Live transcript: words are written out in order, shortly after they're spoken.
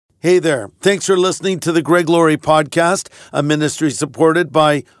Hey there. Thanks for listening to the Greg Laurie Podcast, a ministry supported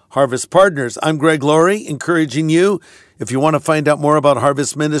by Harvest Partners. I'm Greg Laurie, encouraging you, if you want to find out more about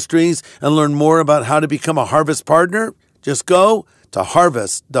Harvest Ministries and learn more about how to become a Harvest Partner, just go to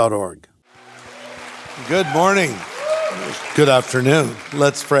harvest.org. Good morning. Good afternoon.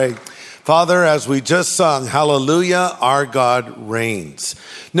 Let's pray. Father, as we just sung, hallelujah, our God reigns.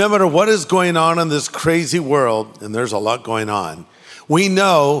 No matter what is going on in this crazy world, and there's a lot going on, we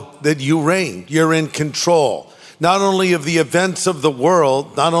know that you reign. You're in control, not only of the events of the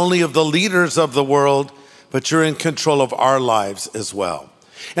world, not only of the leaders of the world, but you're in control of our lives as well,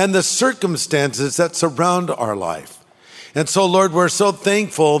 and the circumstances that surround our life. And so, Lord, we're so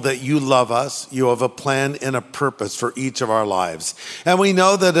thankful that you love us. You have a plan and a purpose for each of our lives. And we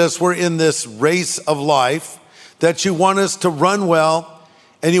know that as we're in this race of life, that you want us to run well,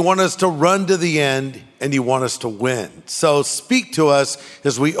 and you want us to run to the end, and you want us to win. So speak to us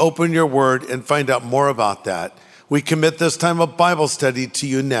as we open your word and find out more about that. We commit this time of Bible study to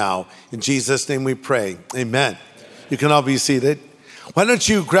you now. In Jesus' name we pray. Amen. You can all be seated. Why don't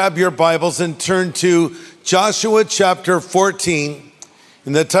you grab your Bibles and turn to Joshua chapter 14.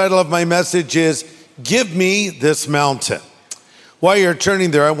 And the title of my message is, Give Me This Mountain. While you're turning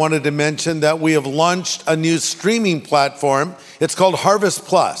there, I wanted to mention that we have launched a new streaming platform. It's called Harvest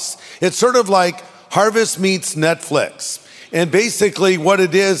Plus. It's sort of like Harvest meets Netflix. And basically what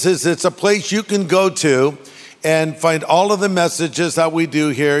it is it's a place you can go to and find all of the messages that we do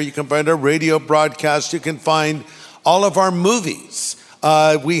here. You can find our radio broadcast. You can find all of our movies.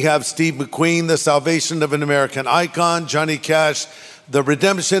 We have Steve McQueen, The Salvation of an American Icon, Johnny Cash, The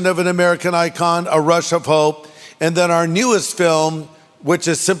Redemption of an American Icon, A Rush of Hope, and then our newest film, which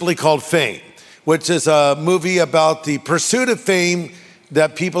is simply called Fame, which is a movie about the pursuit of fame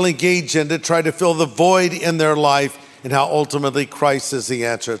that people engage in to try to fill the void in their life and how ultimately Christ is the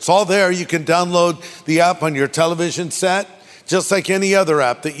answer. It's all there. You can download the app on your television set, just like any other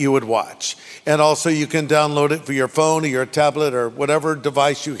app that you would watch. And also you can download it for your phone or your tablet or whatever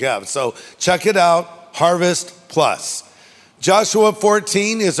device you have. So check it out, Harvest Plus. Joshua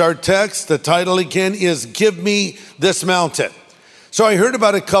 14 is our text. The title again is Give Me This Mountain. So I heard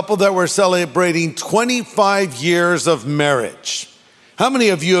about a couple that were celebrating 25 years of marriage. How many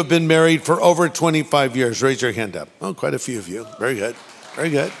of you have been married for over 25 years? Raise your hand up. Oh, quite a few of you. Very good. Very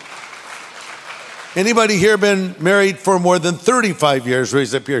good. Anybody here been married for more than 35 years?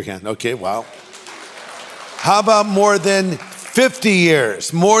 Raise up your hand. Okay, wow. How about more than 50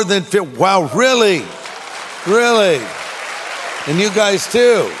 years? More than 50? Wow, really? Really? And you guys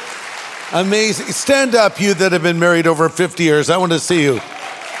too. Amazing. Stand up, you that have been married over 50 years. I want to see you.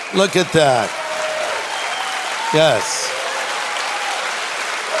 Look at that. Yes.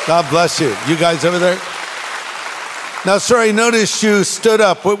 God bless you. You guys over there? Now, sir, I noticed you stood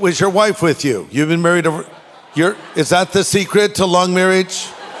up. What was your wife with you? You've been married over... Is that the secret to long marriage?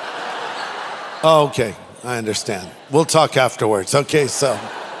 Oh, okay. I understand. We'll talk afterwards. Okay, so...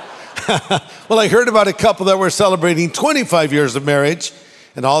 Well, I heard about a couple that were celebrating 25 years of marriage,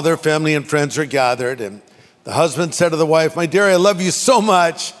 and all their family and friends are gathered, and the husband said to the wife, "My dear, I love you so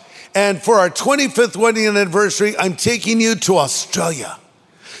much, and for our 25th wedding anniversary, I'm taking you to Australia."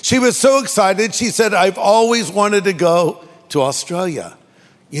 She was so excited, she said, "I've always wanted to go to Australia.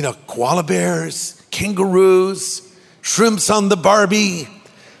 You know, koala bears, kangaroos, shrimps on the Barbie.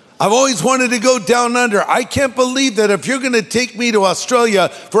 I've always wanted to go down under. I can't believe that if you're going to take me to Australia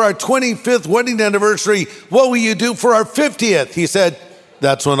for our 25th wedding anniversary, what will you do for our 50th? He said,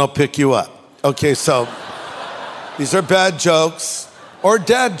 "That's when I'll pick you up." Okay, so these are bad jokes or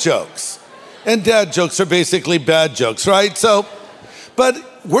dad jokes. And dad jokes are basically bad jokes, right? But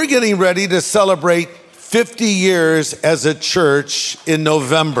we're getting ready to celebrate 50 years as a church in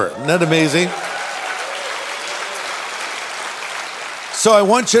November. Isn't that amazing? So I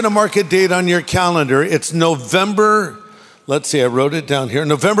want you to mark a date on your calendar. It's November, let's see, I wrote it down here,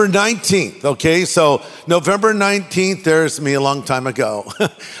 November 19th, okay? So November 19th, there's me a long time ago.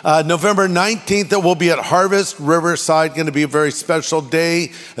 November 19th, it will be at Harvest Riverside, going to be a very special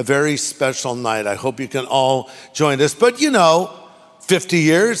day, a very special night. I hope you can all join us. But you know, 50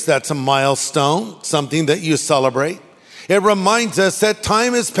 years, that's a milestone, something that you celebrate. It reminds us that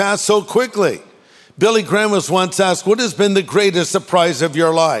time has passed so quickly. Billy Graham was once asked, what has been the greatest surprise of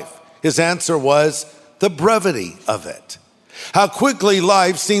your life? His answer was the brevity of it. How quickly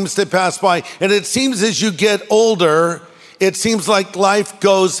life seems to pass by. And it seems as you get older, it seems like life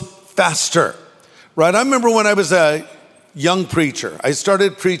goes faster, right? I remember when I was a young preacher. I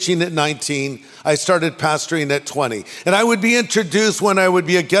started preaching at 19. I started pastoring at 20. And I would be introduced when I would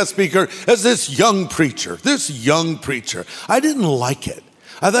be a guest speaker as this young preacher. I didn't like it.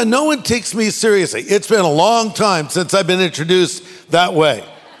 I thought, no one takes me seriously. It's been a long time since I've been introduced that way,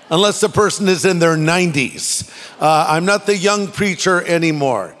 unless the person is in their 90s. I'm not the young preacher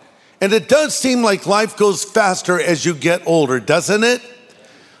anymore. And it does seem like life goes faster as you get older, doesn't it?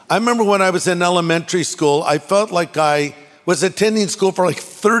 I remember when I was in elementary school, I felt like I was attending school for like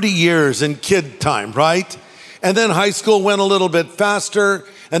 30 years in kid time, right? And then high school went a little bit faster,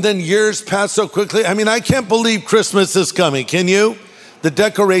 and then years passed so quickly. I mean, I can't believe Christmas is coming, can you? The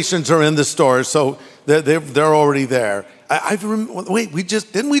decorations are in the store, so they're already there. Wait,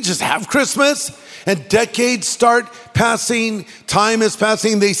 didn't we just have Christmas? And decades start passing, time is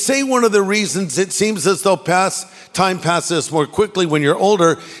passing. They say one of the reasons it seems as though time passes more quickly when you're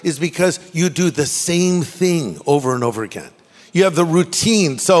older is because you do the same thing over and over again. You have the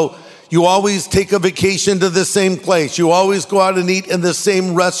routine. So you always take a vacation to the same place. You always go out and eat in the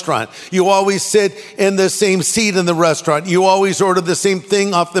same restaurant. You always sit in the same seat in the restaurant. You always order the same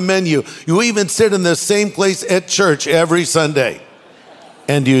thing off the menu. You even sit in the same place at church every Sunday.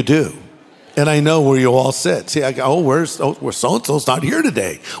 And you do. And I know where you all sit. See, I go, where's so-and-so's not here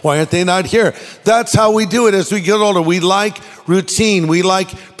today? Why aren't they not here? That's how we do it as we get older. We like routine. We like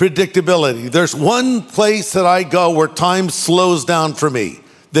predictability. There's one place that I go where time slows down for me,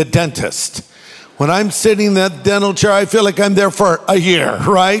 the dentist. When I'm sitting in that dental chair, I feel like I'm there for a year,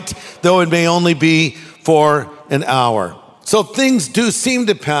 right? Though it may only be for an hour. So things do seem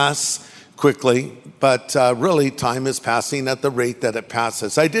to pass quickly. But really, time is passing at the rate that it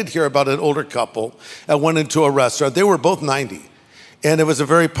passes. I did hear about an older couple that went into a restaurant. They were both 90, and it was a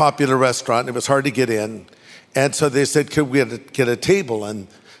very popular restaurant. It was hard to get in. And so they said, could we get a table? And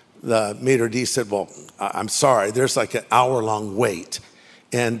the maitre d' said, well, I'm sorry, there's like an hour-long wait.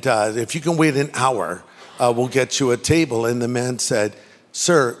 And if you can wait an hour, we'll get you a table. And the man said,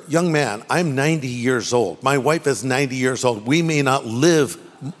 sir, young man, I'm 90 years old. My wife is 90 years old. We may not live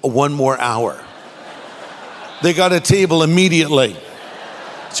one more hour. They got a table immediately.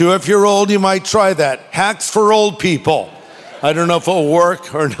 So if you're old, you might try that. Hacks for old people. I don't know if it'll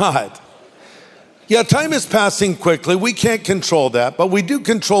work or not. Yeah, time is passing quickly. We can't control that, but we do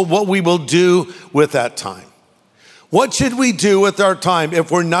control what we will do with that time. What should we do with our time if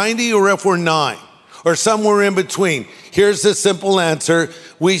we're 90 or if we're 9 or somewhere in between? Here's the simple answer.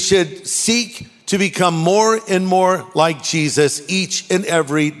 We should seek to become more and more like Jesus each and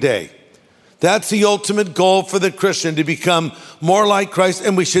every day. That's the ultimate goal for the Christian, to become more like Christ,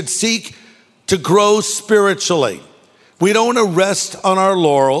 and we should seek to grow spiritually. We don't want to rest on our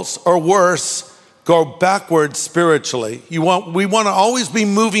laurels, or worse, go backwards spiritually. We want to always be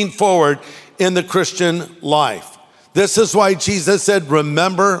moving forward in the Christian life. This is why Jesus said,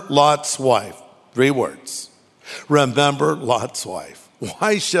 remember Lot's wife. 3 words. Remember Lot's wife.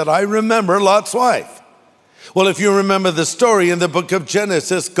 Why should I remember Lot's wife? Well, if you remember the story in the book of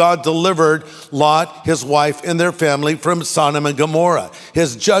Genesis, God delivered Lot, his wife, and their family from Sodom and Gomorrah.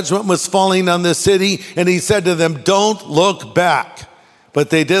 His judgment was falling on the city, and he said to them, don't look back. But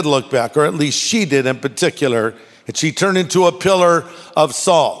they did look back, or at least she did in particular, and she turned into a pillar of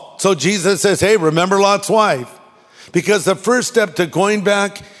salt. So Jesus says, hey, remember Lot's wife. Because the first step to going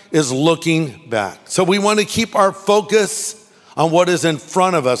back is looking back. So we want to keep our focus on what is in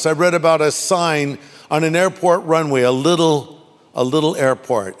front of us. I read about a sign on an airport runway, a little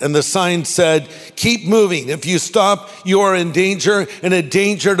airport. And the sign said, keep moving. If you stop, you are in danger, and a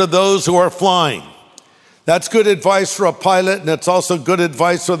danger to those who are flying. That's good advice for a pilot, and it's also good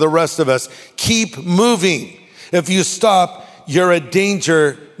advice for the rest of us. Keep moving. If you stop, you're a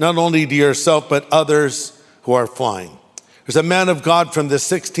danger not only to yourself, but others who are flying. There's a man of God from the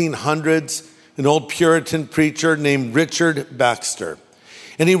 1600s, an old Puritan preacher named Richard Baxter.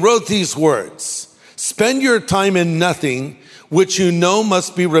 And he wrote these words, spend your time in nothing which you know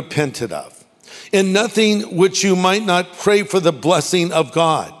must be repented of, in nothing which you might not pray for the blessing of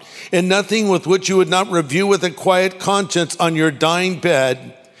God, in nothing with which you would not review with a quiet conscience on your dying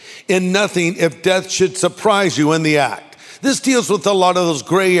bed, in nothing if death should surprise you in the act. This deals with a lot of those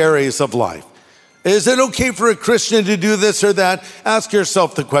gray areas of life. Is it okay for a Christian to do this or that? Ask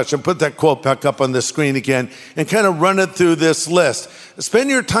yourself the question. Put that quote back up on the screen again and kind of run it through this list.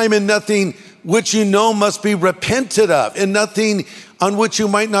 Spend your time in nothing which you know must be repented of, in nothing on which you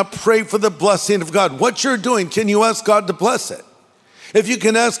might not pray for the blessing of God. What you're doing, can you ask God to bless it? If you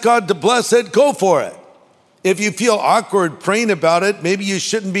can ask God to bless it, go for it. If you feel awkward praying about it, maybe you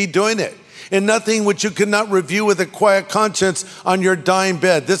shouldn't be doing it. In nothing which you cannot review with a quiet conscience on your dying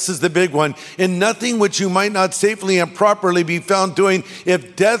bed. This is the big one. In nothing which you might not safely and properly be found doing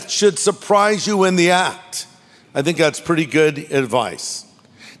if death should surprise you in the act. I think that's pretty good advice.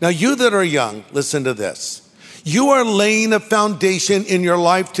 Now, you that are young, listen to this. You are laying a foundation in your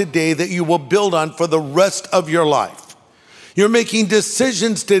life today that you will build on for the rest of your life. You're making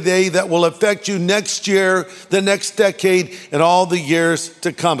decisions today that will affect you next year, the next decade, and all the years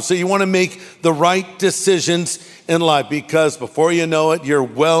to come. So you want to make the right decisions in life, because before you know it, you're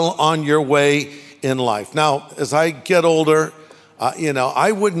well on your way in life. Now, as I get older,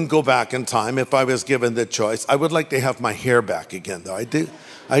 I wouldn't go back in time if I was given the choice. I would like to have my hair back again, though.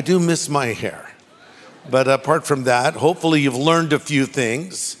 I do miss my hair. But apart from that, hopefully you've learned a few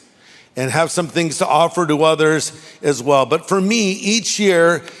things and have some things to offer to others as well. But for me, each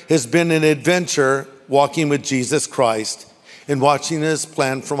year has been an adventure walking with Jesus Christ and watching his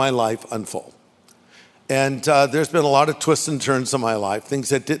plan for my life unfold. And there's been a lot of twists and turns in my life, things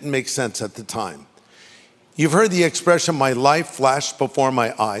that didn't make sense at the time. You've heard the expression, my life flashed before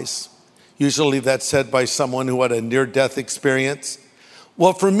my eyes. Usually that's said by someone who had a near-death experience.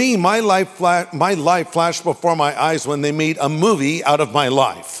 Well, for me, my life flashed before my eyes when they made a movie out of my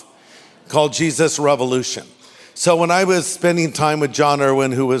life called Jesus Revolution. So when I was spending time with John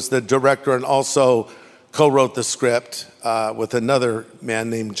Irwin, who was the director and also co-wrote the script with another man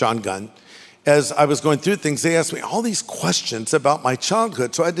named John Gunn, as I was going through things, they asked me all these questions about my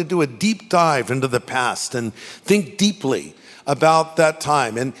childhood. So I had to do a deep dive into the past and think deeply about that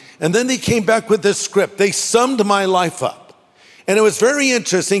time. And then they came back with this script. They summed my life up. And it was very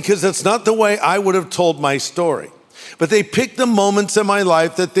interesting because it's not the way I would have told my story. But they picked the moments in my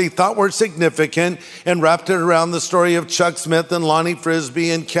life that they thought were significant and wrapped it around the story of Chuck Smith and Lonnie Frisbee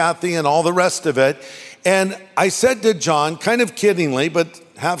and Kathy and all the rest of it. And I said to John, kind of kiddingly, but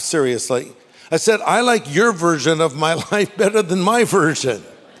half seriously, I said, I like your version of my life better than my version.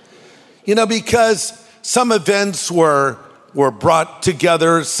 Because some events were brought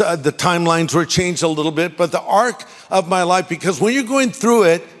together, the timelines were changed a little bit, but the arc of my life, because when you're going through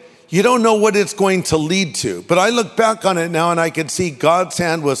it, you don't know what it's going to lead to. But I look back on it now and I can see God's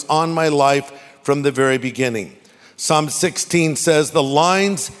hand was on my life from the very beginning. Psalm 16 says, the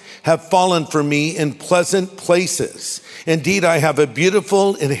lines have fallen for me in pleasant places. Indeed, I have a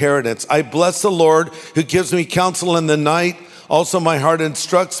beautiful inheritance. I bless the Lord who gives me counsel in the night. Also, my heart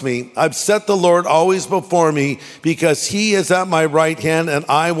instructs me. I've set the Lord always before me because he is at my right hand and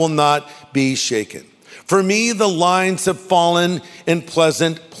I will not be shaken. For me, the lines have fallen in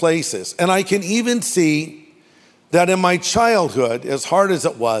pleasant places. And I can even see that in my childhood, as hard as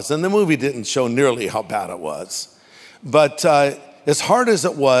it was, and the movie didn't show nearly how bad it was, but as hard as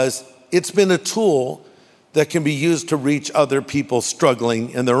it was, it's been a tool that can be used to reach other people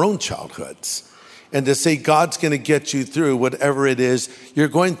struggling in their own childhoods. And to say God's going to get you through whatever it is you're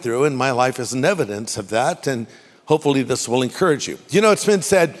going through. And my life is an evidence of that. And hopefully this will encourage you. It's been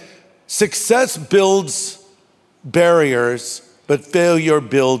said, success builds barriers, but failure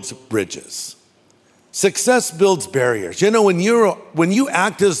builds bridges. Success builds barriers. When you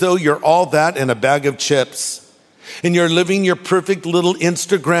act as though you're all that in a bag of chips and you're living your perfect little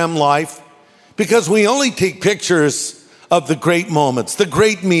Instagram life, because we only take pictures of the great moments, the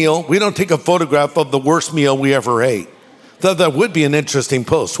great meal. We don't take a photograph of the worst meal we ever ate. That would be an interesting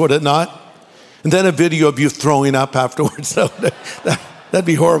post, would it not? And then a video of you throwing up afterwards. That'd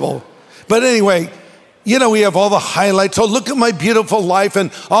be horrible. But anyway, we have all the highlights. Oh, look at my beautiful life.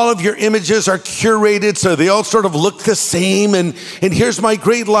 And all of your images are curated so they all sort of look the same. And here's my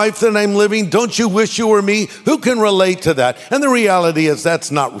great life that I'm living. Don't you wish you were me? Who can relate to that? And the reality is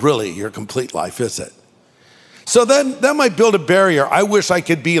that's not really your complete life, is it? So then that might build a barrier. I wish I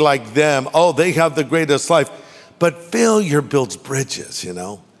could be like them. Oh, they have the greatest life. But failure builds bridges,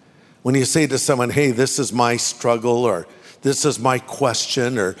 When you say to someone, hey, this is my struggle, or this is my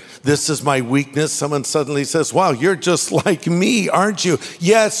question, or this is my weakness, someone suddenly says, wow, you're just like me, aren't you?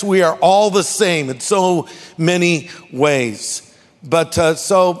 Yes, we are all the same in so many ways. But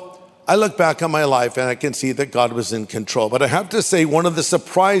so I look back on my life and I can see that God was in control. But I have to say, one of the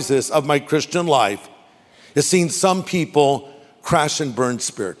surprises of my Christian life is seeing some people crash and burn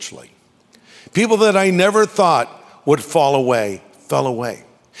spiritually. People that I never thought would fall away, fell away.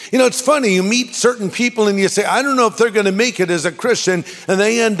 It's funny, you meet certain people and you say, I don't know if they're going to make it as a Christian, and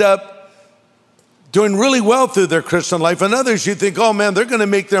they end up doing really well through their Christian life. And others, you think, oh man, they're going to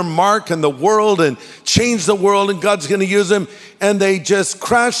make their mark in the world and change the world and God's going to use them. And they just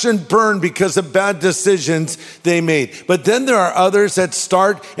crash and burn because of bad decisions they made. But then there are others that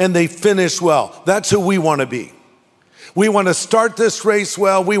start and they finish well. That's who we want to be. We want to start this race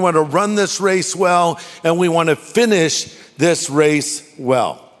well. We want to run this race well. And we want to finish this race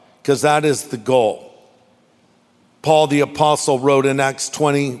well, because that is the goal. Paul the apostle wrote in Acts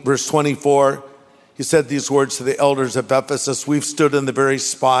 20, verse 24, he said these words to the elders of Ephesus, we've stood in the very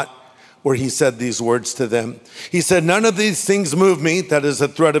spot where he said these words to them. He said, "None of these things move me," that is a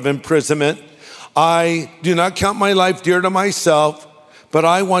threat of imprisonment. "I do not count my life dear to myself, but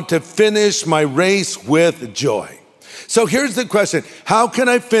I want to finish my race with joy." So here's the question. How can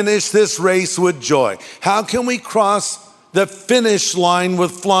I finish this race with joy? How can we cross the finish line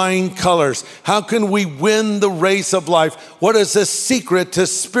with flying colors? How can we win the race of life? What is the secret to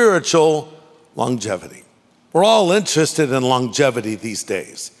spiritual longevity? We're all interested in longevity these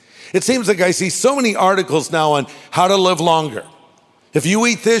days. It seems like I see so many articles now on how to live longer. If you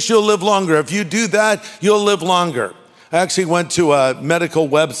eat this, you'll live longer. If you do that, you'll live longer. I actually went to a medical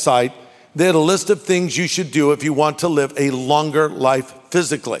website. They had a list of things you should do if you want to live a longer life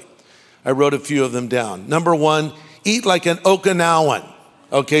physically. I wrote a few of them down. Number one, eat like an Okinawan.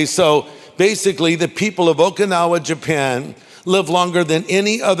 Okay, so basically the people of Okinawa, Japan, live longer than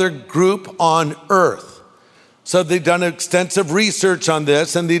any other group on earth. So they've done extensive research on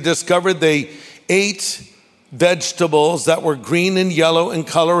this, and they discovered they ate vegetables that were green and yellow in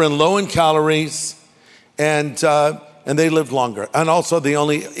color and low in calories, and they lived longer. And also they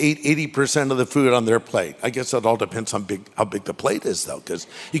only ate 80% of the food on their plate. I guess it all depends on how big the plate is, though, because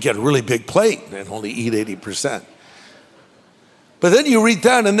you get a really big plate and only eat 80%. But then you read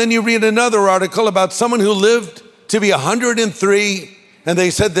that, and then you read another article about someone who lived to be 103, and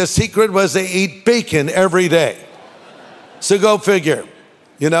they said the secret was they ate bacon every day. So go figure.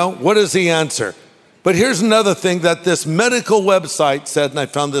 What is the answer? But here's another thing that this medical website said, and I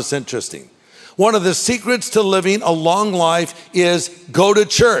found this interesting. One of the secrets to living a long life is go to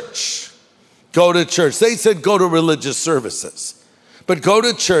church. Go to church. They said go to religious services. But go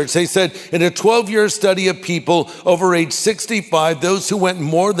to church. They said in a 12-year study of people over age 65, those who went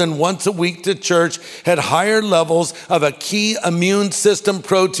more than once a week to church had higher levels of a key immune system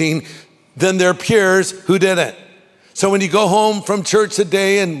protein than their peers who didn't. So when you go home from church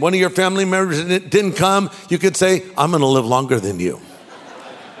today and one of your family members didn't come, you could say, "I'm going to live longer than you.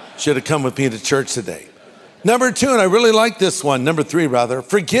 Should have come with me to church today." Number two, and I really like this one, number three rather,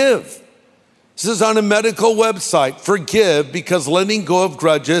 forgive. This is on a medical website. Forgive, because letting go of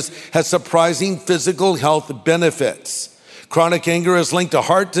grudges has surprising physical health benefits. Chronic anger is linked to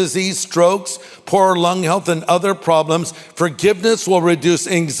heart disease, strokes, poor lung health, and other problems. Forgiveness will reduce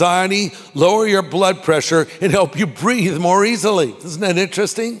anxiety, lower your blood pressure, and help you breathe more easily. Isn't that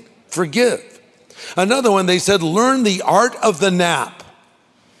interesting? Forgive. Another one, they said, learn the art of the nap.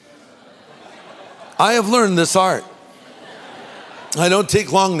 I have learned this art. I don't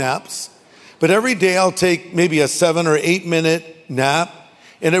take long naps, but every day I'll take maybe a 7 or 8 minute nap,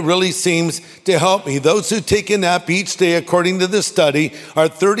 and it really seems to help me. Those who take a nap each day, according to the study, are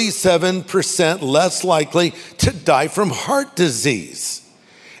 37% less likely to die from heart disease.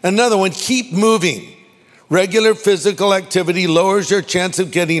 Another one, keep moving. Regular physical activity lowers your chance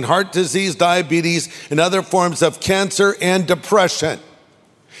of getting heart disease, diabetes, and other forms of cancer and depression.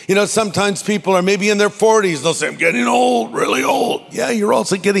 Sometimes people are maybe in their 40s. They'll say, "I'm getting old, really old." Yeah, you're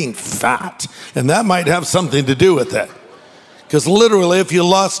also getting fat. And that might have something to do with it. Because literally, if you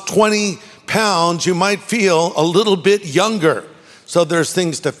lost 20 pounds, you might feel a little bit younger. So there's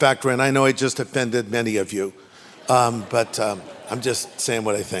things to factor in. I know I just offended many of you. But I'm just saying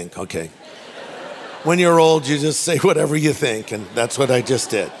what I think, okay? When you're old, you just say whatever you think. And that's what I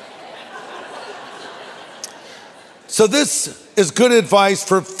just did. So this is good advice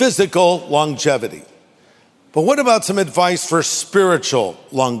for physical longevity. But what about some advice for spiritual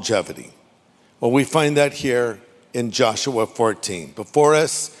longevity? Well, we find that here in Joshua 14. Before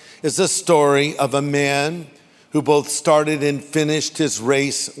us is a story of a man who both started and finished his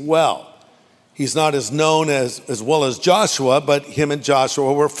race well. He's not as known as well as Joshua, but him and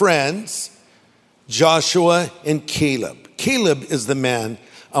Joshua were friends. Joshua and Caleb. Caleb is the man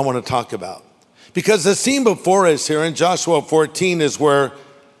I want to talk about. Because the scene before us here in Joshua 14 is where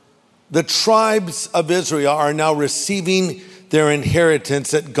the tribes of Israel are now receiving their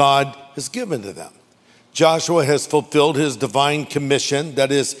inheritance that God has given to them. Joshua has fulfilled his divine commission,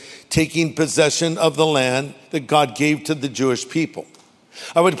 that is, taking possession of the land that God gave to the Jewish people.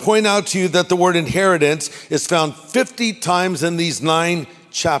 I would point out to you that the word inheritance is found 50 times in these 9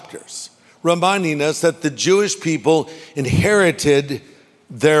 chapters, reminding us that the Jewish people inherited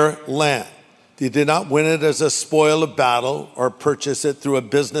their land. They did not win it as a spoil of battle or purchase it through a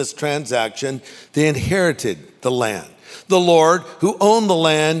business transaction. They inherited the land. The Lord, who owned the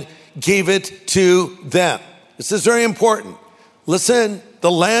land, gave it to them. This is very important. Listen,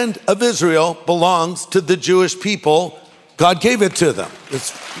 the land of Israel belongs to the Jewish people. God gave it to them.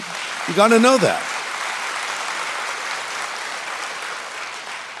 You got to know that.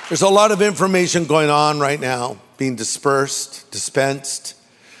 There's a lot of information going on right now, being dispensed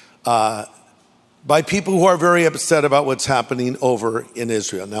by people who are very upset about what's happening over in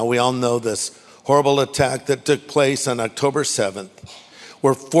Israel. Now, we all know this horrible attack that took place on October 7th,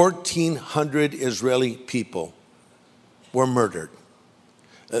 where 1,400 Israeli people were murdered.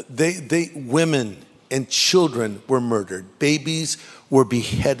 Women and children were murdered. Babies were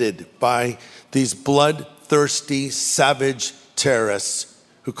beheaded by these bloodthirsty, savage terrorists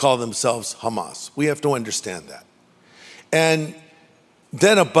who call themselves Hamas. We have to understand that. And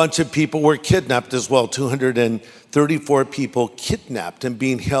then a bunch of people were kidnapped as well, 234 people kidnapped and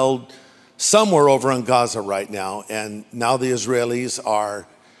being held somewhere over in Gaza right now. And now the Israelis are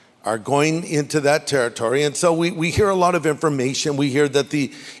going into that territory. And so we hear a lot of information. We hear that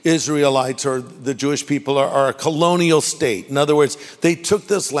the Israelites or the Jewish people are a colonial state. In other words, they took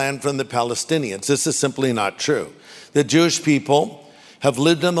this land from the Palestinians. This is simply not true. The Jewish people have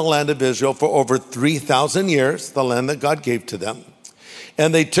lived in the land of Israel for over 3,000 years, the land that God gave to them.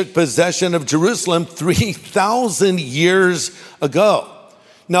 And they took possession of Jerusalem 3,000 years ago.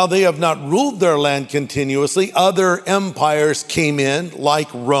 Now, they have not ruled their land continuously. Other empires came in, like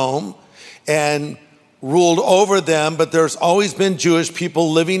Rome, and ruled over them, but there's always been Jewish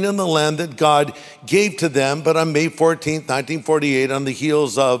people living in the land that God gave to them. But on May 14th, 1948, on the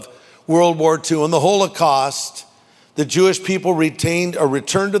heels of World War II and the Holocaust, the Jewish people returned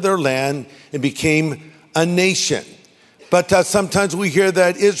to their land and became a nation. But sometimes we hear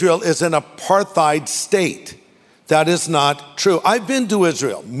that Israel is an apartheid state. That is not true. I've been to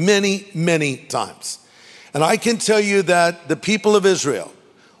Israel many, many times. And I can tell you that the people of Israel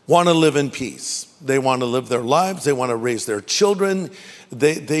want to live in peace. They want to live their lives. They want to raise their children.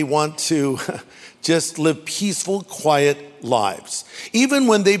 They want to just live peaceful, quiet lives. Even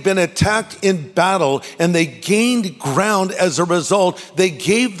when they've been attacked in battle and they gained ground as a result, they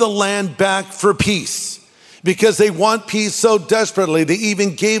gave the land back for peace. Because they want peace so desperately. They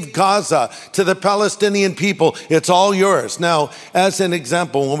even gave Gaza to the Palestinian people. It's all yours. Now, as an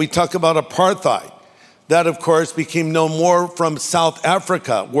example, when we talk about apartheid, that of course became no more from South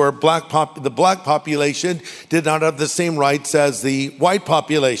Africa, where the black population did not have the same rights as the white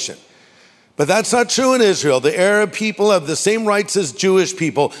population. But that's not true in Israel. The Arab people have the same rights as Jewish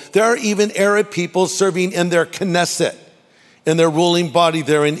people. There are even Arab people serving in their Knesset, in their ruling body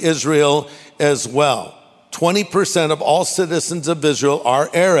there in Israel as well. 20% of all citizens of Israel are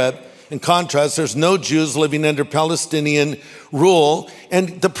Arab. In contrast, there's no Jews living under Palestinian rule.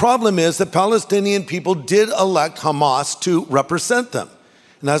 And the problem is the Palestinian people did elect Hamas to represent them.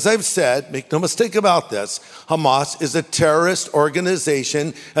 And as I've said, make no mistake about this, Hamas is a terrorist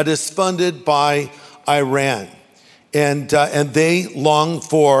organization that is funded by Iran. And they long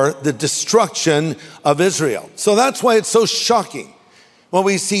for the destruction of Israel. So that's why it's so shocking when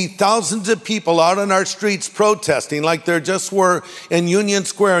we see thousands of people out on our streets protesting like there just were in Union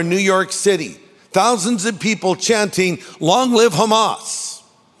Square in New York City. Thousands of people chanting, "Long live Hamas.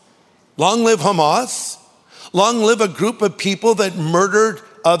 Long live Hamas. Long live a group of people that murdered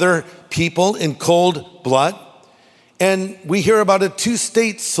other people in cold blood." And we hear about a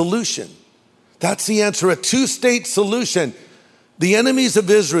two-state solution. That's the answer, a two-state solution. The enemies of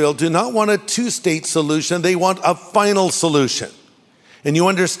Israel do not want a two-state solution. They want a final solution. And you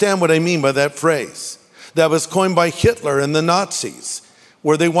understand what I mean by that phrase. That was coined by Hitler and the Nazis,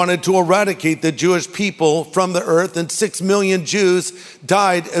 where they wanted to eradicate the Jewish people from the earth, and 6 million Jews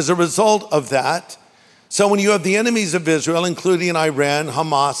died as a result of that. So when you have the enemies of Israel, including Iran,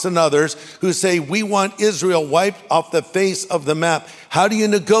 Hamas, and others, who say, we want Israel wiped off the face of the map, how do you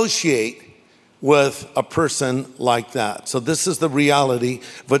negotiate with a person like that? So this is the reality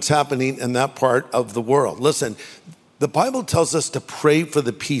of what's happening in that part of the world. Listen, the Bible tells us to pray for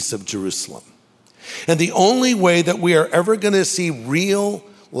the peace of Jerusalem. And the only way that we are ever going to see real,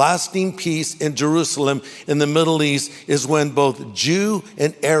 lasting peace in Jerusalem, in the Middle East, is when both Jew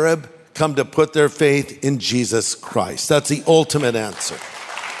and Arab come to put their faith in Jesus Christ. That's the ultimate answer.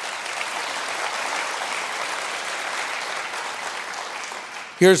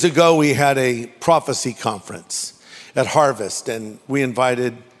 Years ago, we had a prophecy conference at Harvest, and we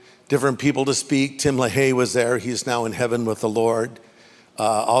invited different people to speak. Tim LaHaye was there. He's now in heaven with the Lord.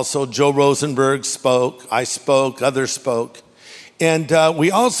 Also, Joe Rosenberg spoke. I spoke. Others spoke. And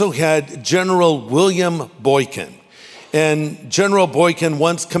we also had General William Boykin. And General Boykin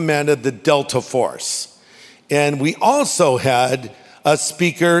once commanded the Delta Force. And we also had a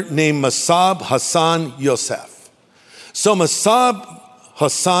speaker named Mossab Hassan Youssef. So Mossab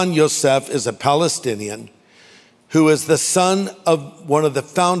Hassan Youssef is a Palestinian who is the son of one of the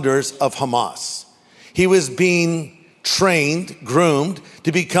founders of Hamas. He was being trained, groomed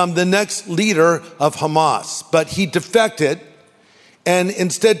to become the next leader of Hamas, but he defected and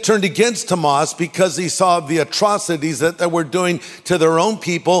instead turned against Hamas because he saw the atrocities that they were doing to their own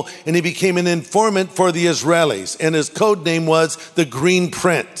people, and he became an informant for the Israelis, and his code name was the Green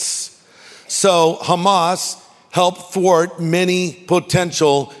Prince. So Hamas helped thwart many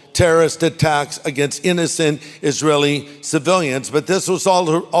potential terrorist attacks against innocent Israeli civilians, but this was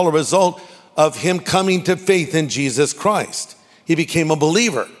all a result of him coming to faith in Jesus Christ. He became a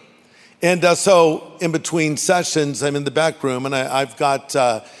believer. And so in between sessions, I'm in the back room, and I've got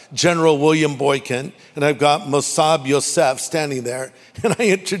General William Boykin, and I've got Mossab Yosef standing there. And I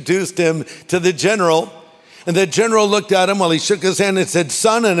introduced him to the general. And the general looked at him while he shook his hand and said,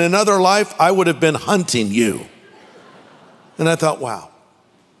 "Son, in another life, I would have been hunting you." And I thought, wow,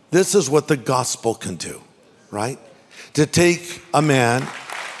 this is what the gospel can do, right? To take a man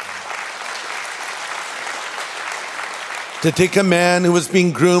who was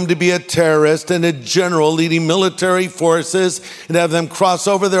being groomed to be a terrorist and a general leading military forces, and have them cross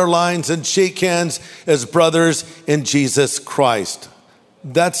over their lines and shake hands as brothers in Jesus Christ.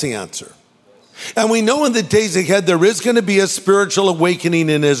 That's the answer. And we know in the days ahead, there is going to be a spiritual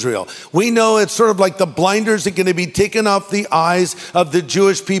awakening in Israel. We know it's sort of like the blinders are going to be taken off the eyes of the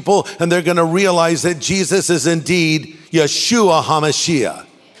Jewish people, and they're going to realize that Jesus is indeed Yeshua HaMashiach,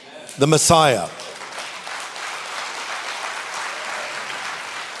 the Messiah.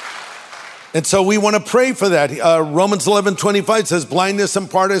 And so we want to pray for that. Romans 11:25 says, blindness in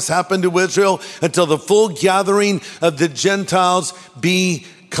part has happened to Israel until the full gathering of the Gentiles be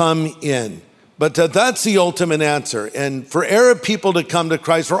come in. But that's the ultimate answer. And for Arab people to come to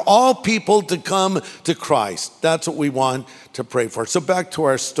Christ, for all people to come to Christ, that's what we want to pray for. So back to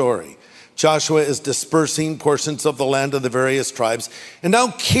our story. Joshua is dispersing portions of the land of the various tribes. And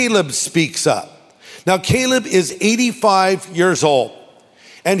now Caleb speaks up. Now Caleb is 85 years old.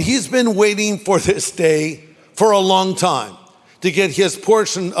 And he's been waiting for this day for a long time to get his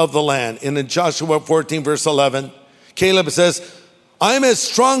portion of the land. And in Joshua 14, verse 11, Caleb says, I'm as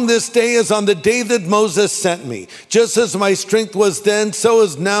strong this day as on the day that Moses sent me. Just as my strength was then, so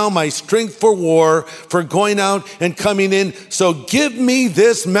is now my strength for war, for going out and coming in. So give me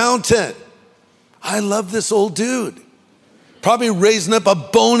this mountain. I love this old dude. Probably raising up a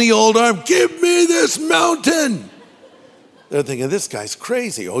bony old arm. Give me this mountain. They're thinking, this guy's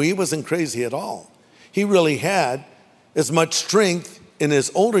crazy. Oh, he wasn't crazy at all. He really had as much strength in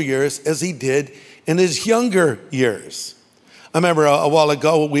his older years as he did in his younger years. I remember a while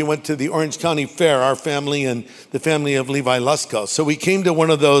ago, we went to the Orange County Fair, our family and the family of Levi Lusko. So we came to one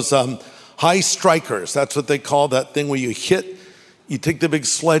of those high strikers. That's what they call that thing where you take the big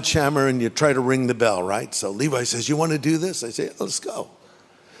sledgehammer and you try to ring the bell, right? So Levi says, you want to do this? I say, let's go.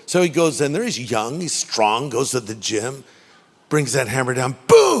 So he goes in there. He's young, he's strong, goes to the gym, brings that hammer down,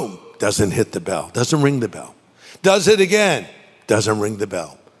 boom, doesn't hit the bell, doesn't ring the bell. Does it again, doesn't ring the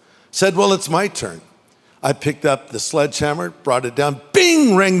bell. Said, well, it's my turn. I picked up the sledgehammer, brought it down,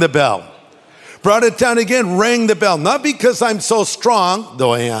 bing, rang the bell. Brought it down again, rang the bell. Not because I'm so strong,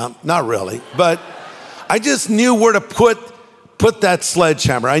 though I am, not really, but I just knew where to put that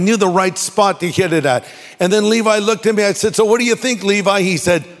sledgehammer. I knew the right spot to hit it at. And then Levi looked at me, I said, so what do you think, Levi? He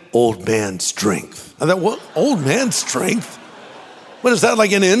said, old man strength. I thought, what, old man strength? What is that,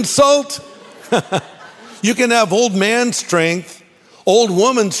 like an insult? You can have old man strength, old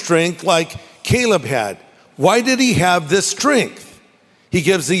woman strength like Caleb had. Why did he have this strength? He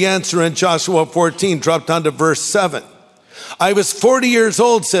gives the answer in Joshua 14, drop down to verse 7. I was 40 years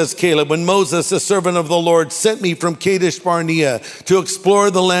old, says Caleb, when Moses, the servant of the Lord, sent me from Kadesh Barnea to explore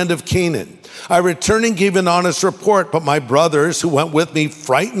the land of Canaan. I returned and gave an honest report, but my brothers who went with me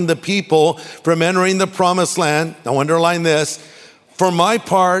frightened the people from entering the promised land. Now underline this. For my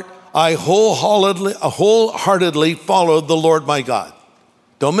part, I wholeheartedly followed the Lord my God.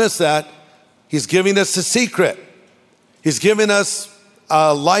 Don't miss that. He's giving us a secret. He's giving us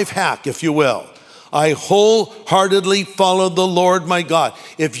a life hack, if you will. I wholeheartedly followed the Lord my God.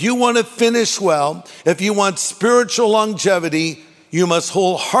 If you want to finish well, if you want spiritual longevity, you must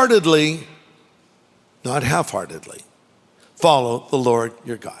wholeheartedly, not half-heartedly, follow the Lord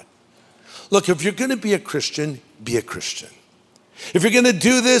your God. Look, if you're going to be a Christian, be a Christian. If you're going to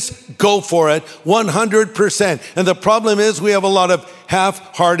do this, go for it 100%. And the problem is we have a lot of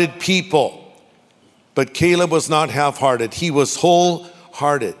half-hearted people. But Caleb was not half-hearted. He was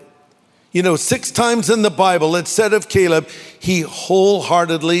wholehearted. 6 times in the Bible, it said of Caleb, he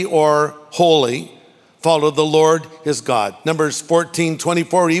wholeheartedly or wholly followed the Lord his God. Numbers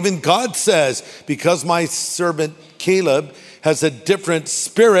 14:24, even God says, because my servant Caleb has a different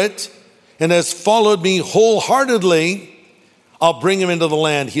spirit and has followed me wholeheartedly, I'll bring him into the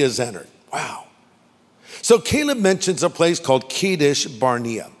land he has entered. Wow. So Caleb mentions a place called Kadesh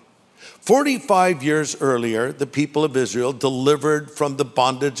Barnea. 45 years earlier, the people of Israel, delivered from the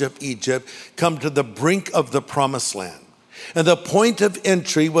bondage of Egypt, come to the brink of the promised land. And the point of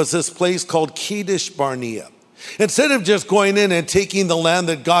entry was this place called Kadesh Barnea. Instead of just going in and taking the land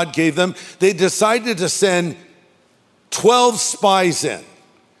that God gave them, they decided to send 12 spies in.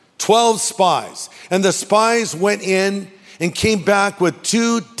 12 spies. And the spies went in and came back with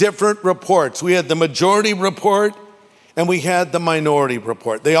two different reports. We had the majority report and we had the minority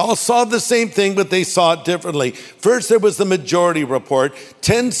report. They all saw the same thing, but they saw it differently. First, there was the majority report.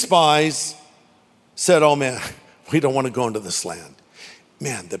 10 spies said, oh man, we don't want to go into this land.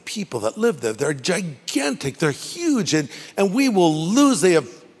 Man, the people that live there, they're gigantic, they're huge, and we will lose. They have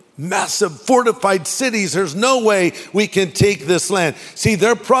massive fortified cities. There's no way we can take this land. See,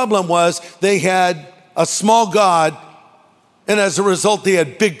 their problem was they had a small God, and as a result, they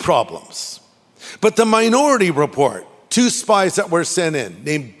had big problems. But the minority report, two spies that were sent in,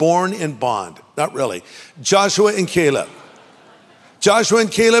 named Born and Bond, not really, Joshua and Caleb. Joshua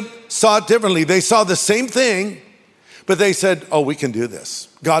and Caleb saw it differently. They saw the same thing, but they said, oh, we can do this.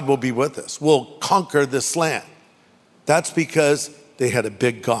 God will be with us. We'll conquer this land. That's because they had a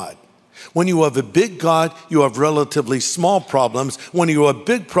big God. When you have a big God, you have relatively small problems. When you have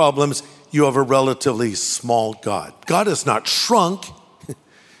big problems, you have a relatively small God. God is not shrunk.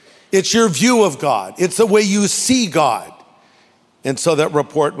 It's your view of God. It's the way you see God. And so that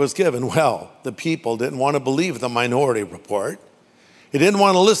report was given. Well, the people didn't want to believe the minority report. They didn't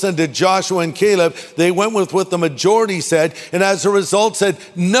want to listen to Joshua and Caleb. They went with what the majority said, and as a result said,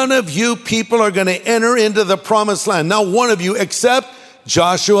 none of you people are going to enter into the promised land. Not one of you except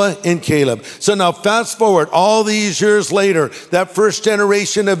Joshua and Caleb. So now fast forward all these years later, that first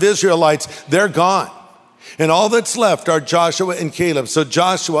generation of Israelites, they're gone. And all that's left are Joshua and Caleb. So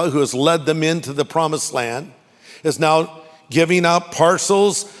Joshua, who has led them into the promised land, is now giving out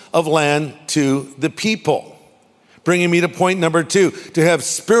parcels of land to the people. Bringing me to point number 2, to have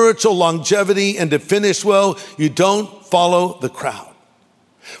spiritual longevity and to finish well, you don't follow the crowd.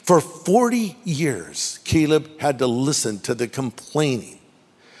 For 40 years, Caleb had to listen to the complaining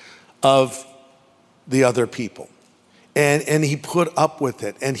of the other people. And he put up with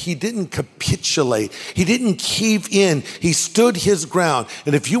it, and he didn't capitulate. He didn't cave in. He stood his ground.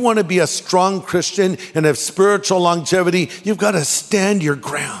 And if you want to be a strong Christian and have spiritual longevity, you've got to stand your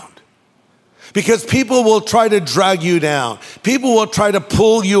ground. Because people will try to drag you down. People will try to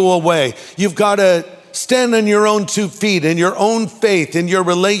pull you away. You've got to stand on your own 2 feet in your own faith, in your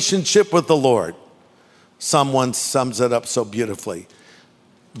relationship with the Lord. Someone sums it up so beautifully.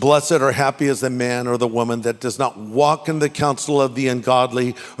 Blessed or happy is the man or the woman that does not walk in the counsel of the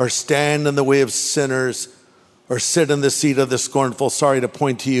ungodly or stand in the way of sinners or sit in the seat of the scornful. Sorry to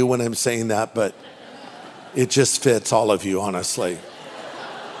point to you when I'm saying that, but it just fits all of you, honestly.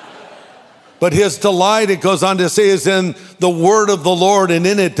 But his delight, it goes on to say, is in the word of the Lord, and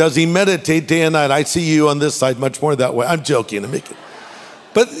in it does he meditate day and night. I see you on this side much more that way. I'm joking.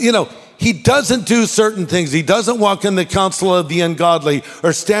 But, he doesn't do certain things. He doesn't walk in the counsel of the ungodly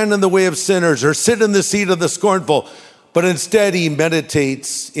or stand in the way of sinners or sit in the seat of the scornful. But instead, he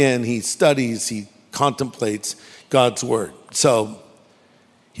meditates he studies, he contemplates God's word. So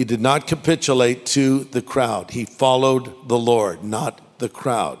he did not capitulate to the crowd. He followed the Lord, not the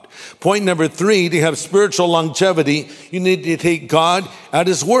crowd. Point number 3, to have spiritual longevity, you need to take God at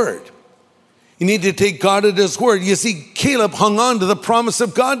his word. You need to take God at his word. You see, Caleb hung on to the promise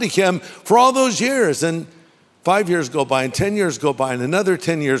of God to him for all those years. And 5 years go by, and 10 years go by, and another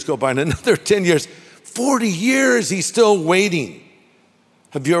 10 years go by, and another 10 years. 40 years, he's still waiting.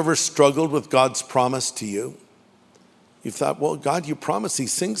 Have you ever struggled with God's promise to you? You thought, well, God, you promised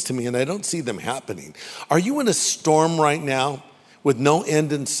these things to me, and I don't see them happening. Are you in a storm right now with no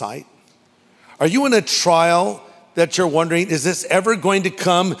end in sight? Are you in a trial that you're wondering, is this ever going to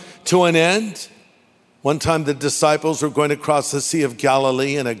come to an end? One time the disciples were going to cross the Sea of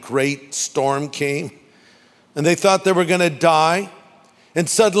Galilee and a great storm came and they thought they were going to die. And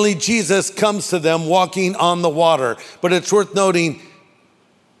suddenly Jesus comes to them walking on the water. But it's worth noting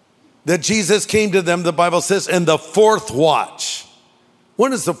that Jesus came to them, the Bible says, in the 4th watch.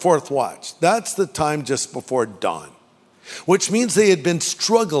 When is the 4th watch? That's the time just before dawn, which means they had been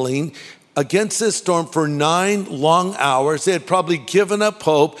struggling against this storm for 9 long hours. They had probably given up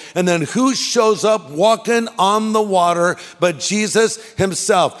hope. And then who shows up walking on the water but Jesus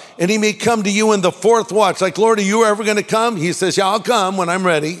himself? And he may come to you in the 4th watch. Like, Lord, are you ever going to come? He says, yeah, I'll come when I'm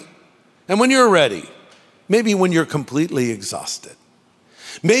ready. And when you're ready, maybe when you're completely exhausted,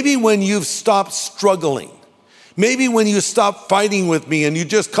 maybe when you've stopped struggling, Maybe when you stop fighting with me and you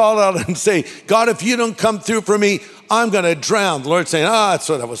just call out and say, God, if you don't come through for me, I'm going to drown. The Lord's saying, that's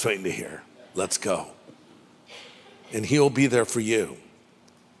what I was waiting to hear. Let's go. And he'll be there for you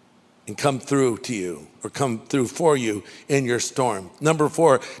and come through to you or come through for you in your storm. Number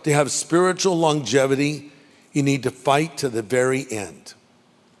 4, to have spiritual longevity, you need to fight to the very end.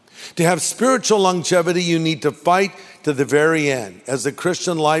 To have spiritual longevity, you need to fight to the very end. As the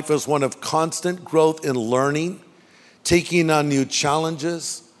Christian life is one of constant growth in learning, taking on new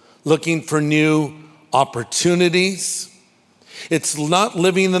challenges, looking for new opportunities. It's not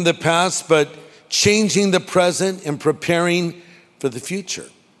living in the past, but changing the present and preparing for the future.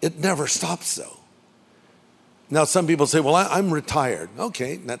 It never stops though. Now, some people say, well, I'm retired.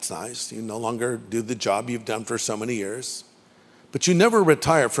 Okay, that's nice. You no longer do the job you've done for so many years. But you never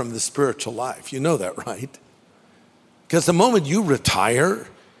retire from the spiritual life. You know that, right? Because the moment you retire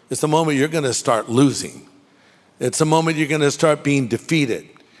is the moment you're going to start losing. It's the moment you're going to start being defeated.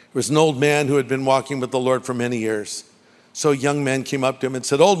 There was an old man who had been walking with the Lord for many years. So a young man came up to him and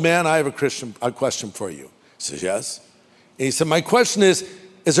said, old man, I have a question for you. He says, yes. And he said, my question is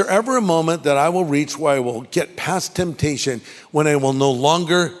there ever a moment that I will reach where I will get past temptation when I will no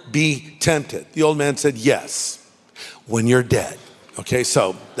longer be tempted? The old man said, yes. When you're dead. Okay,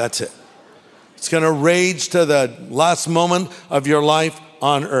 so that's it. It's going to rage to the last moment of your life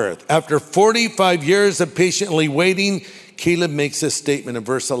on earth. After 45 years of patiently waiting, Caleb makes this statement in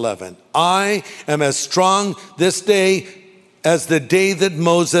verse 11. I am as strong this day as the day that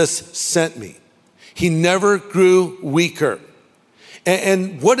Moses sent me. He never grew weaker.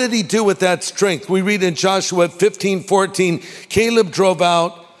 And what did he do with that strength? We read in Joshua 15:14, Caleb drove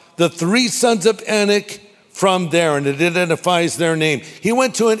out the 3 sons of Anak from there, and it identifies their name. He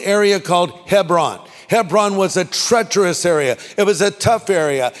went to an area called Hebron. Hebron was a treacherous area. It was a tough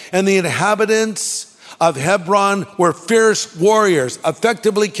area. And the inhabitants of Hebron were fierce warriors.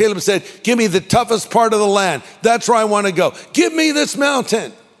 Effectively, Caleb said, give me the toughest part of the land. That's where I want to go. Give me this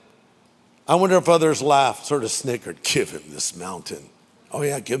mountain. I wonder if others laughed, sort of snickered. Give him this mountain. Oh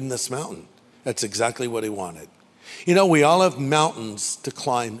yeah, give him this mountain. That's exactly what he wanted. You know, we all have mountains to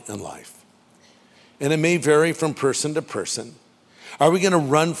climb in life. And it may vary from person to person. Are we going to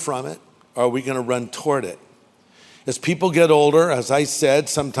run from it? Or are we going to run toward it? As people get older, as I said,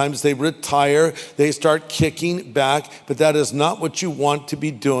 sometimes they retire, they start kicking back, but that is not what you want to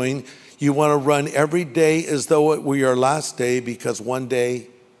be doing. You want to run every day as though it were your last day, because one day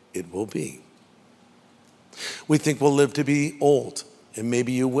it will be. We think we'll live to be old, and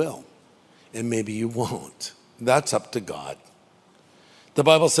maybe you will, and maybe you won't. That's up to God. The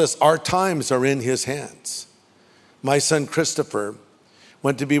Bible says our times are in his hands. My son Christopher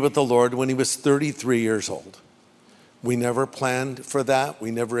went to be with the Lord when he was 33 years old. We never planned for that.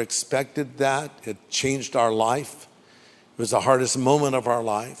 We never expected that. It changed our life. It was the hardest moment of our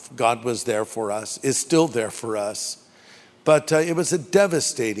life. God was there for us, is still there for us. But it was a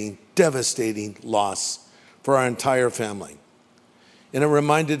devastating, devastating loss for our entire family. And it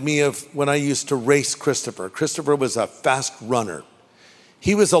reminded me of when I used to race Christopher. Christopher was a fast runner.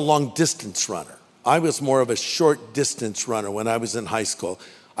 He was a long distance runner. I was more of a short distance runner when I was in high school.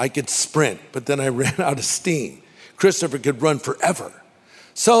 I could sprint, but then I ran out of steam. Christopher could run forever.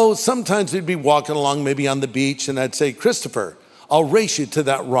 So sometimes we'd be walking along maybe on the beach and I'd say, Christopher, I'll race you to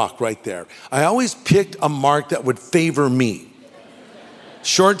that rock right there. I always picked a mark that would favor me.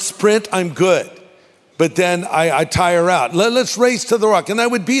 Short sprint, I'm good. But then I tire out. Let's race to the rock. And I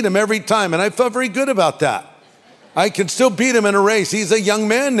would beat him every time. And I felt very good about that. I could still beat him in a race. He's a young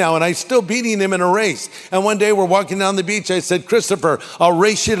man now, and I'm still beating him in a race. And one day we're walking down the beach. I said, Christopher, I'll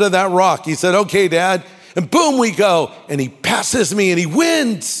race you to that rock. He said, okay, Dad. And boom, we go. And he passes me and he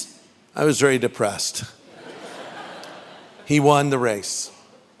wins. I was very depressed. He won the race.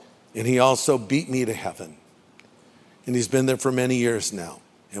 And he also beat me to heaven. And he's been there for many years now.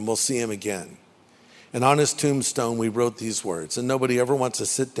 And we'll see him again. And on his tombstone, we wrote these words. And nobody ever wants to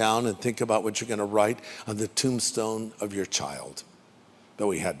sit down and think about what you're going to write on the tombstone of your child. But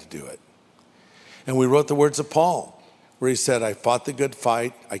we had to do it. And we wrote the words of Paul, where he said, I fought the good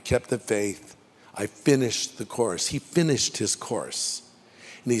fight. I kept the faith. I finished the course. He finished his course.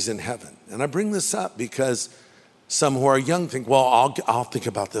 And he's in heaven. And I bring this up because some who are young think, well, I'll think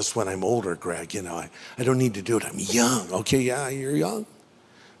about this when I'm older, Greg. You know, I don't need to do it. I'm young. Okay, yeah, you're young.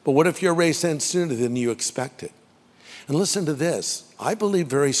 But what if your race ends sooner than you expected? And listen to this. I believe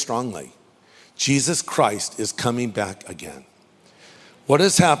very strongly Jesus Christ is coming back again. What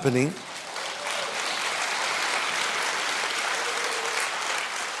is happening?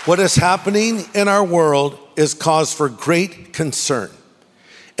 What is happening in our world is cause for great concern.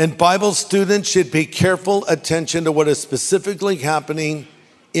 And Bible students should pay careful attention to what is specifically happening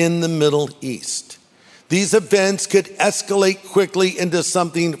in the Middle East. These events could escalate quickly into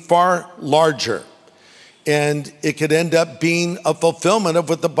something far larger. And it could end up being a fulfillment of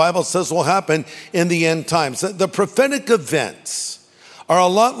what the Bible says will happen in the end times. The prophetic events are a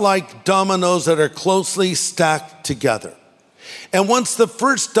lot like dominoes that are closely stacked together. And once the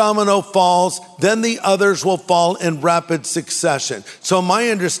first domino falls, then the others will fall in rapid succession. So my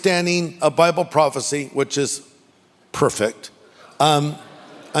understanding of Bible prophecy, which is perfect, I'm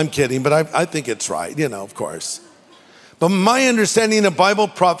kidding, but I think it's right, of course. But my understanding of Bible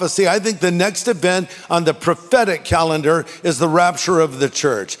prophecy, I think the next event on the prophetic calendar is the rapture of the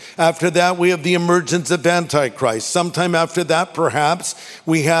church. After that, we have the emergence of Antichrist. Sometime after that, perhaps,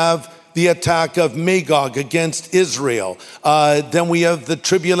 we have the attack of Magog against Israel. Then we have the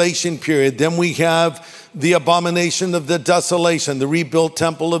tribulation period. Then we have the abomination of the desolation. The rebuilt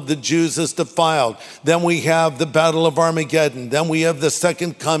temple of the Jews is defiled. Then we have the battle of Armageddon. Then we have the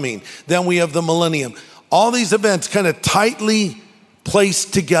second coming. Then we have the millennium. All these events kind of tightly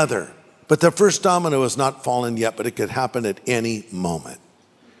placed together. But the first domino has not fallen yet, but it could happen at any moment.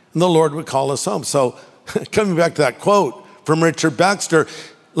 And the Lord would call us home. So coming back to that quote from Richard Baxter,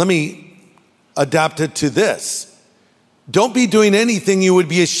 let me adapt it to this. Don't be doing anything you would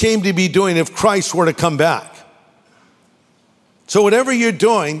be ashamed to be doing if Christ were to come back. So whatever you're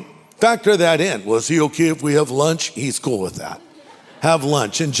doing, factor that in. Well, is he okay if we have lunch? He's cool with that. Have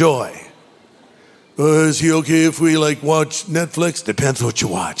lunch, enjoy. Is he okay if we watch Netflix? Depends what you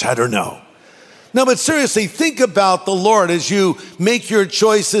watch, I don't know. No, but seriously, think about the Lord as you make your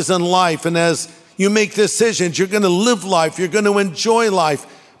choices in life and as you make decisions. You're going to live life, you're going to enjoy life,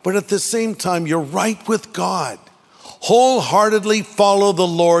 but at the same time, you're right with God. Wholeheartedly follow the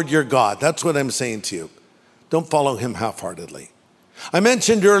Lord your God. That's what I'm saying to you. Don't follow him half-heartedly. I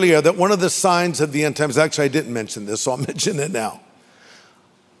mentioned earlier that one of the signs of the end times, actually I didn't mention this, so I'll mention it now.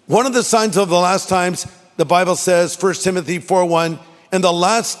 One of the signs of the last times, the Bible says, 1 Timothy 4:1, in the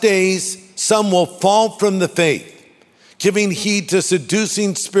last days, some will fall from the faith, giving heed to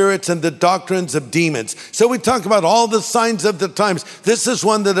seducing spirits and the doctrines of demons. So we talk about all the signs of the times. This is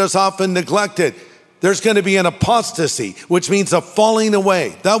one that is often neglected. There's going to be an apostasy, which means a falling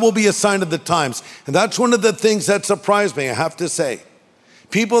away. That will be a sign of the times. And that's one of the things that surprised me, I have to say.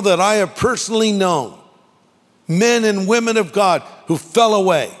 People that I have personally known, men and women of God who fell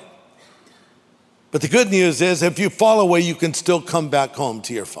away. But the good news is if you fall away, you can still come back home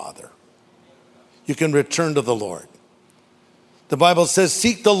to your Father. You can return to the Lord. The Bible says,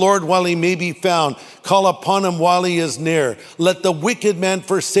 seek the Lord while he may be found. Call upon him while he is near. Let the wicked man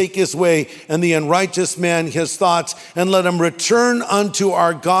forsake his way and the unrighteous man his thoughts, and let him return unto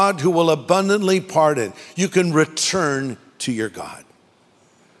our God who will abundantly pardon. You can return to your God.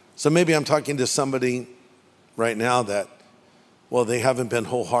 So maybe I'm talking to somebody right now that, they haven't been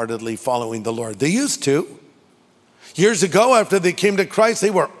wholeheartedly following the Lord. They used to. Years ago, after they came to Christ, they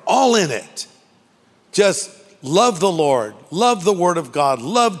were all in it. Just love the Lord, love the Word of God,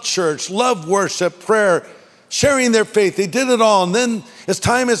 love church, love worship, prayer, sharing their faith. They did it all. And then as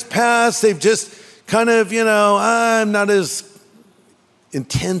time has passed, they've just kind of, I'm not as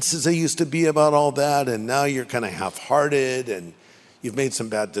intense as I used to be about all that. And now you're kind of half-hearted and you've made some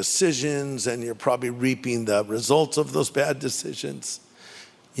bad decisions and you're probably reaping the results of those bad decisions.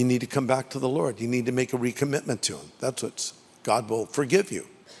 You need to come back to the Lord. You need to make a recommitment to him. That's what God will forgive you.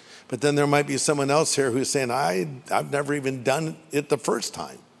 But then there might be someone else here who's saying, I've never even done it the first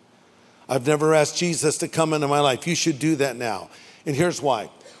time. I've never asked Jesus to come into my life. You should do that now. And here's why.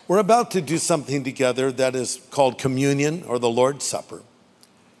 We're about to do something together that is called communion or the Lord's Supper.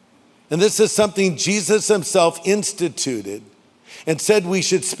 And this is something Jesus himself instituted and said we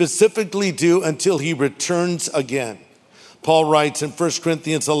should specifically do until he returns again. Paul writes in 1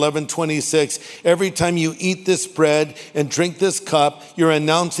 Corinthians 11:26, every time you eat this bread and drink this cup, you're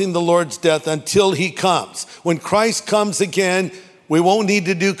announcing the Lord's death until he comes. When Christ comes again, we won't need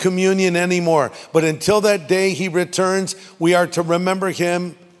to do communion anymore. But until that day he returns, we are to remember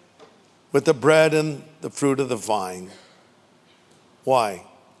him with the bread and the fruit of the vine. Why?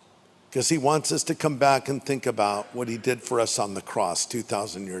 Because he wants us to come back and think about what he did for us on the cross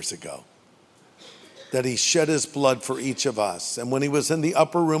 2,000 years ago. That he shed his blood for each of us. And when he was in the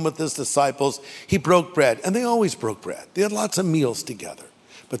upper room with his disciples, he broke bread. And they always broke bread. They had lots of meals together.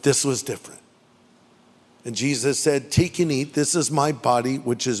 But this was different. And Jesus said, take and eat. This is my body,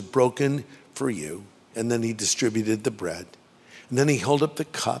 which is broken for you. And then he distributed the bread. And then he held up the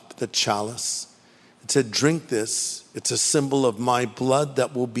cup, the chalice, and said, drink this. It's a symbol of my blood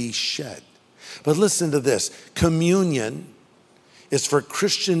that will be shed. But listen to this. Communion is for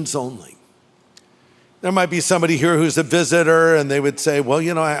Christians only. There might be somebody here who's a visitor and they would say, well,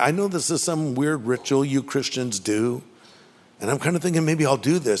 I know this is some weird ritual you Christians do. And I'm kind of thinking maybe I'll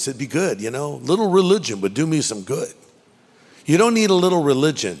do this. It'd be good, Little religion would do me some good. You don't need a little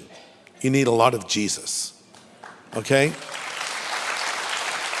religion. You need a lot of Jesus. Okay?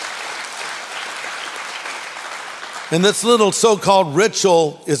 And this little so-called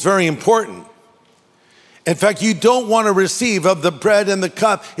ritual is very important. In fact, you don't want to receive of the bread and the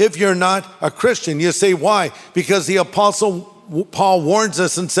cup if you're not a Christian. You say, why? Because the Apostle Paul warns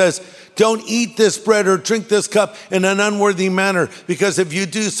us and says, don't eat this bread or drink this cup in an unworthy manner, because if you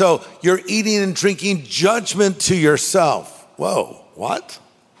do so, you're eating and drinking judgment to yourself. Whoa, what?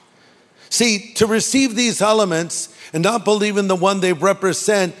 See, to receive these elements and not believe in the one they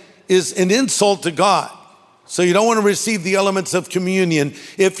represent is an insult to God. So you don't want to receive the elements of communion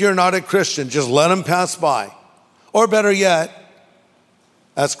if you're not a Christian. Just let them pass by. Or better yet,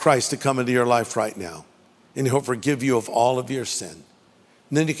 ask Christ to come into your life right now, and he'll forgive you of all of your sin.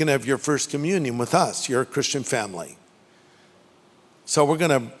 And then you can have your first communion with us, your Christian family. So we're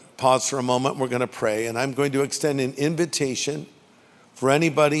going to pause for a moment. We're going to pray, and I'm going to extend an invitation for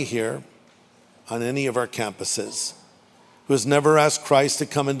anybody here on any of our campuses who has never asked Christ to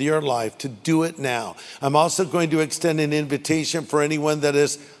come into your life, to do it now. I'm also going to extend an invitation for anyone that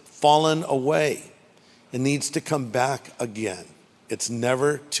has fallen away and needs to come back again. It's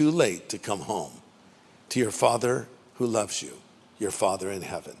never too late to come home to your Father who loves you, your Father in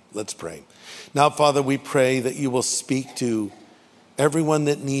heaven. Let's pray. Now, Father, we pray that you will speak to everyone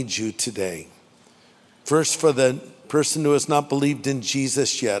that needs you today. First, for the person who has not believed in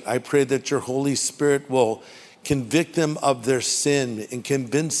Jesus yet, I pray that your Holy Spirit will convict them of their sin and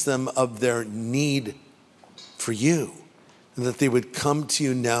convince them of their need for you, and that they would come to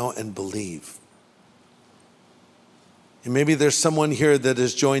you now and believe. And maybe there's someone here that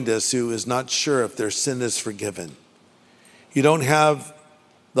has joined us who is not sure if their sin is forgiven. You don't have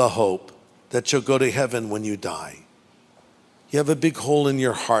the hope that you'll go to heaven when you die. You have a big hole in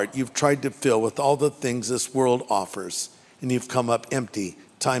your heart you've tried to fill with all the things this world offers, and you've come up empty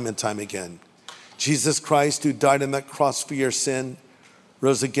time and time again. Jesus Christ, who died on that cross for your sin,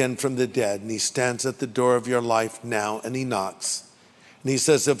 rose again from the dead, and he stands at the door of your life now, and he knocks. And he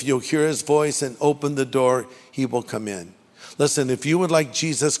says, if you'll hear his voice and open the door, he will come in. Listen, if you would like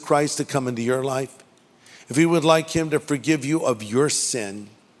Jesus Christ to come into your life, if you would like him to forgive you of your sin,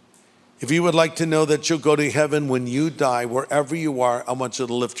 if you would like to know that you'll go to heaven when you die, wherever you are, I want you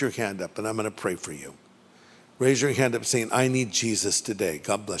to lift your hand up, and I'm going to pray for you. Raise your hand up saying, I need Jesus today.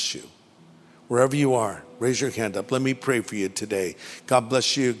 God bless you. Wherever you are, raise your hand up. Let me pray for you today. God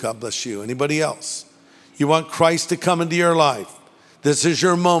bless you. God bless you. Anybody else? You want Christ to come into your life? This is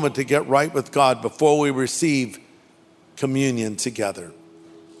your moment to get right with God before we receive communion together.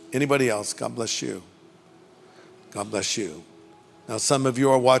 Anybody else? God bless you. God bless you. Now, some of you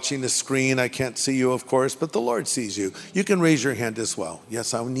are watching the screen. I can't see you, of course, but the Lord sees you. You can raise your hand as well.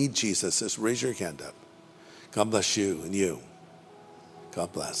 Yes, I need Jesus. Just raise your hand up. God bless you and you.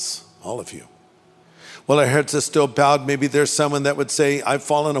 God bless all of you. Well, our heads are still bowed. Maybe there's someone that would say, I've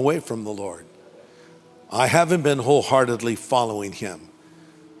fallen away from the Lord. I haven't been wholeheartedly following him.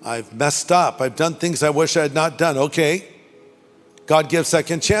 I've messed up. I've done things I wish I had not done. Okay, God gives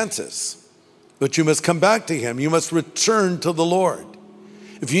second chances, but you must come back to him. You must return to the Lord.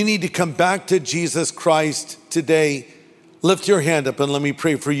 If you need to come back to Jesus Christ today, lift your hand up and let me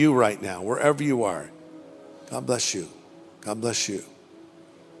pray for you right now, wherever you are. God bless you. God bless you.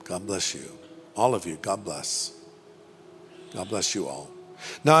 God bless you. All of you, God bless. God bless you all.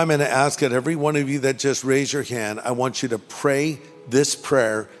 Now I'm going to ask that every one of you that just raised your hand, I want you to pray this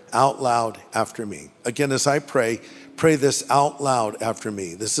prayer out loud after me. Again, as I pray this out loud after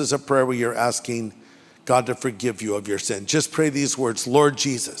me. This is a prayer where you're asking God to forgive you of your sin. Just pray these words. Lord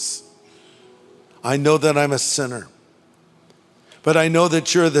Jesus, I know that I'm a sinner, but I know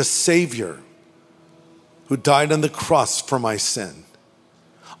that you're the Savior who died on the cross for my sin.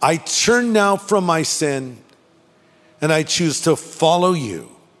 I turn now from my sin and I choose to follow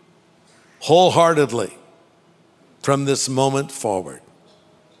you wholeheartedly from this moment forward.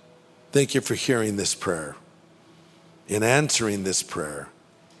 Thank you for hearing this prayer and answering this prayer.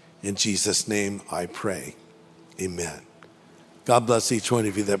 In Jesus' name I pray. Amen. God bless each one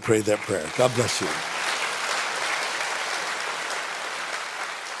of you that prayed that prayer. God bless you.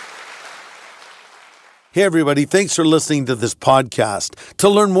 Hey everybody, thanks for listening to this podcast. To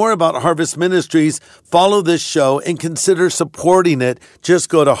learn more about Harvest Ministries, follow this show and consider supporting it. Just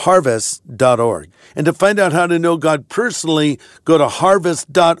go to harvest.org. And to find out how to know God personally, go to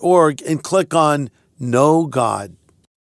harvest.org and click on Know God.